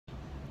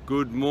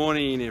Good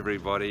morning,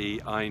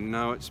 everybody. I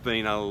know it's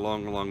been a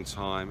long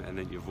time and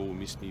that you've all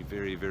missed me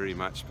very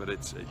much, but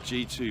it's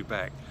G2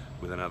 back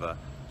with another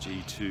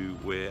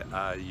G2 Where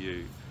Are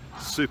You?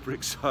 Super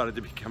excited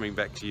to be coming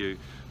back to you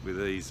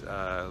with these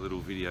little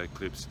video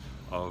clips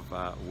of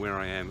where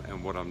I am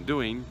and what I'm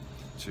doing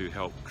to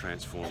help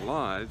transform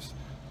lives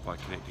by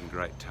connecting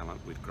great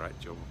talent with great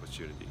job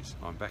opportunities.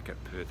 I'm back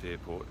at Perth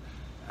Airport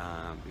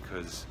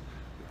because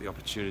the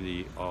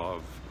opportunity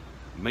of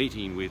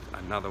meeting with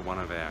another one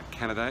of our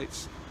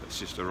candidates that's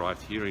just arrived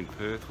here in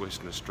Perth,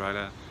 Western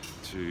Australia,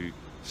 to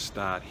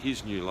start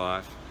his new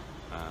life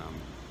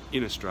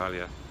in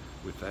Australia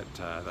with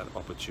that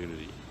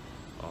opportunity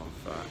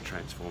of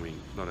transforming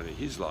not only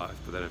his life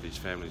but that of his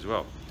family as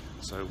well.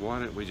 So why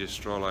don't we just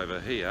stroll over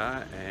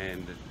here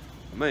and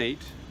meet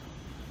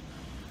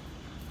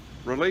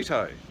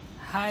Raulito.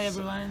 Hi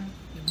everyone,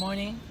 good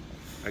morning.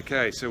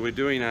 Okay, so we're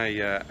doing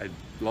a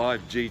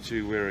live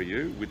G2 Where Are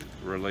You with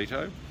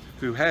Raulito,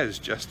 who has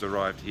just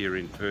arrived here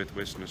in Perth,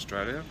 Western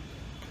Australia.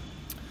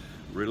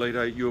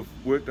 Raulito, you've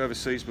worked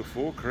overseas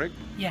before, correct?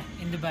 Yeah,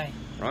 in Dubai.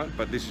 Right,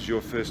 but this is your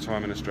first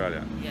time in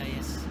Australia? Yeah,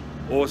 yes.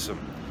 Awesome.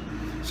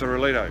 So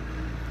Raulito,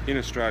 in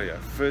Australia,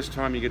 first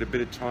time you get a bit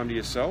of time to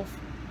yourself,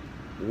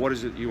 what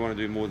is it you want to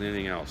do more than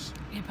anything else?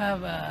 If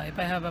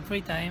I have a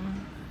free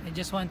time, I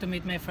just want to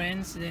meet my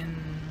friends, then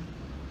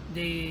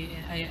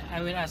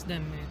I will ask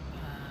them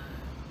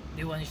if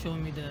they want to show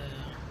me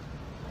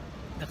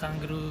the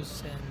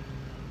kangaroos and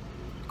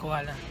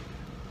koala.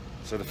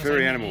 So the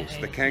furry animals,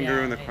 the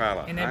kangaroo and the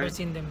koala. I never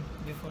seen them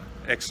before.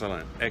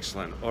 Excellent,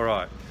 excellent. All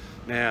right.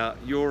 Now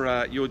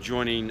you're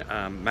joining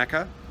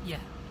MACA. Yeah.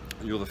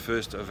 You're the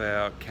first of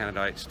our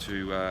candidates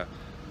to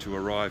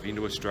arrive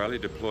into Australia,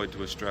 deployed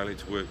to Australia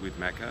to work with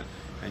MACA,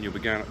 and you'll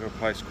be going to a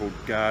place called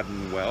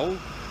Gardenwell,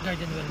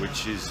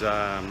 which is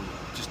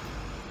just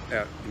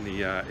out in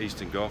the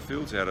eastern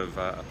goldfields, out of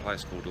a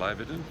place called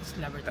Laverton. It's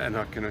Laverton. And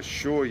I can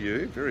assure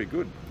you, very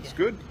good. It's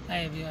good.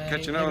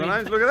 Catching up on the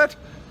names. Look at that.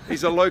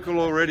 He's a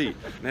local already.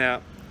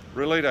 Now,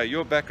 Raulito,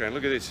 your background.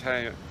 Look at this.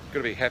 Hey, got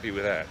to be happy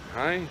with that,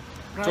 hey?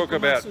 Talk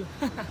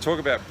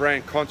about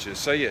brand conscious.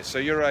 So yeah, so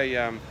you're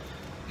a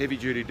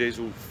heavy-duty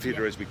diesel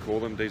fitter, as we call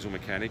them, diesel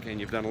mechanic,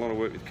 and you've done a lot of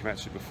work with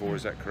Komatsu before.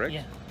 Is that correct?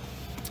 Yeah.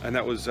 And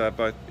that was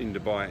both in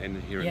Dubai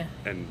and here,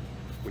 and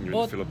when you're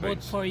in the Philippines.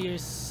 Both 4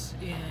 years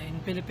in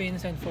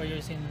Philippines and 4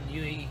 years in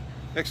UAE.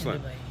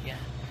 Excellent. In Dubai, yeah.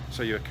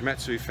 So you're a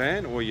Komatsu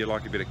fan, or you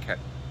like a bit of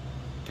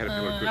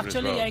Caterpillar equipment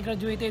actually, as well? I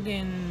graduated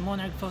in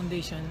Monarch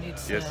Foundation.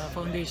 It's a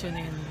foundation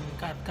in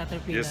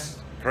Caterpillar. Yes,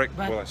 correct.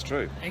 But well, that's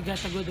true. I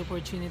got a good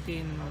opportunity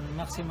in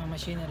Maximum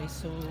Machinery,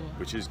 so...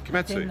 Which is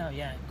Komatsu? Now,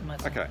 yeah,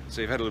 Komatsu. Okay,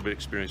 so you've had a little bit of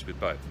experience with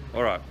both.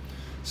 All right.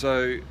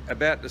 So,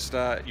 about to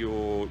start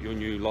your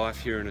new life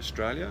here in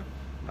Australia.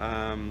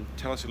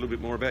 Tell us a little bit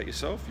more about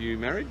yourself. Are you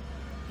married?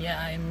 Yeah,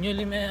 I'm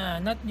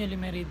not newly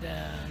married,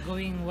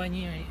 going 1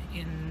 year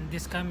in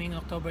this coming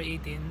October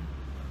 18.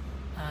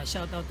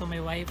 Shout out to my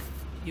wife,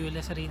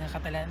 Raulito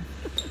Catalan.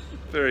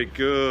 Very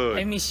good.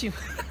 I miss you.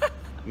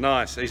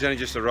 Nice. He's only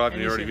just arrived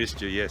and he already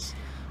missed you, yes.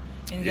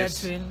 In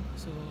God's will.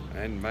 So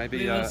and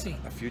maybe a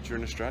future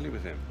in Australia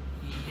with him.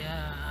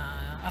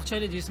 Yeah,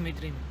 actually this is my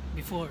dream.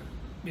 Before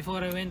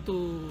I went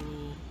to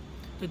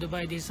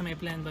Dubai, this is my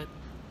plan, but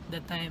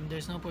that time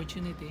there's no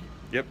opportunity.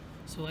 Yep.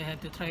 So I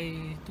had to try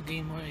to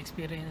gain more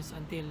experience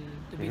until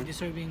to be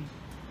deserving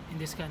in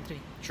this country.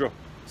 Sure.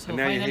 So and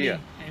now finally, you're here.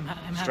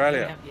 I'm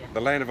Australia, happy,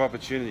 the land of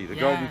opportunity, the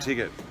golden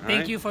ticket.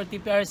 Thank you for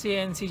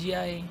TPRC and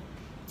CGI.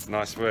 It's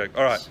nice work.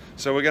 All right,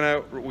 so we're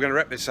gonna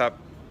wrap this up.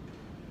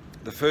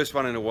 The first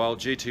one in a while.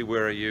 G2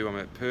 Where Are You? I'm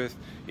at Perth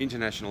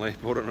International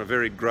Airport on a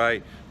very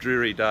grey,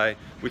 dreary day,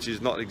 which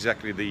is not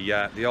exactly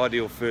the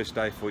ideal first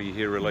day for you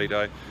here,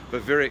 Raulito.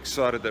 But very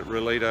excited that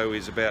Raulito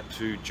is about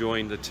to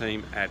join the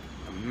team at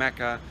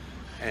MACA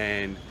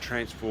and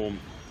transform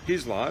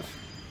his life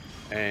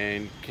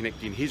and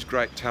connecting his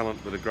great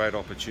talent with a great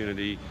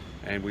opportunity.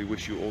 And we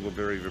wish you all the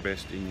very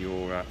best in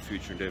your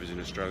future endeavours in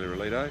Australia,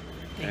 Raulito.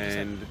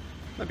 And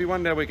maybe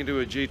one day we can do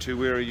a G2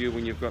 Where Are You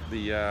when you've got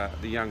the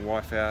young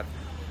wife out,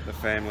 the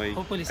family,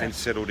 and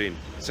settled in.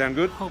 Sound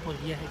good? Hopefully,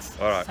 yeah.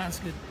 All right. Sounds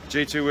good.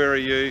 G2 Where Are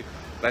You?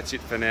 That's it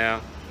for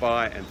now.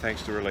 Bye, and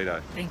thanks to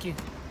Raulito. Thank you.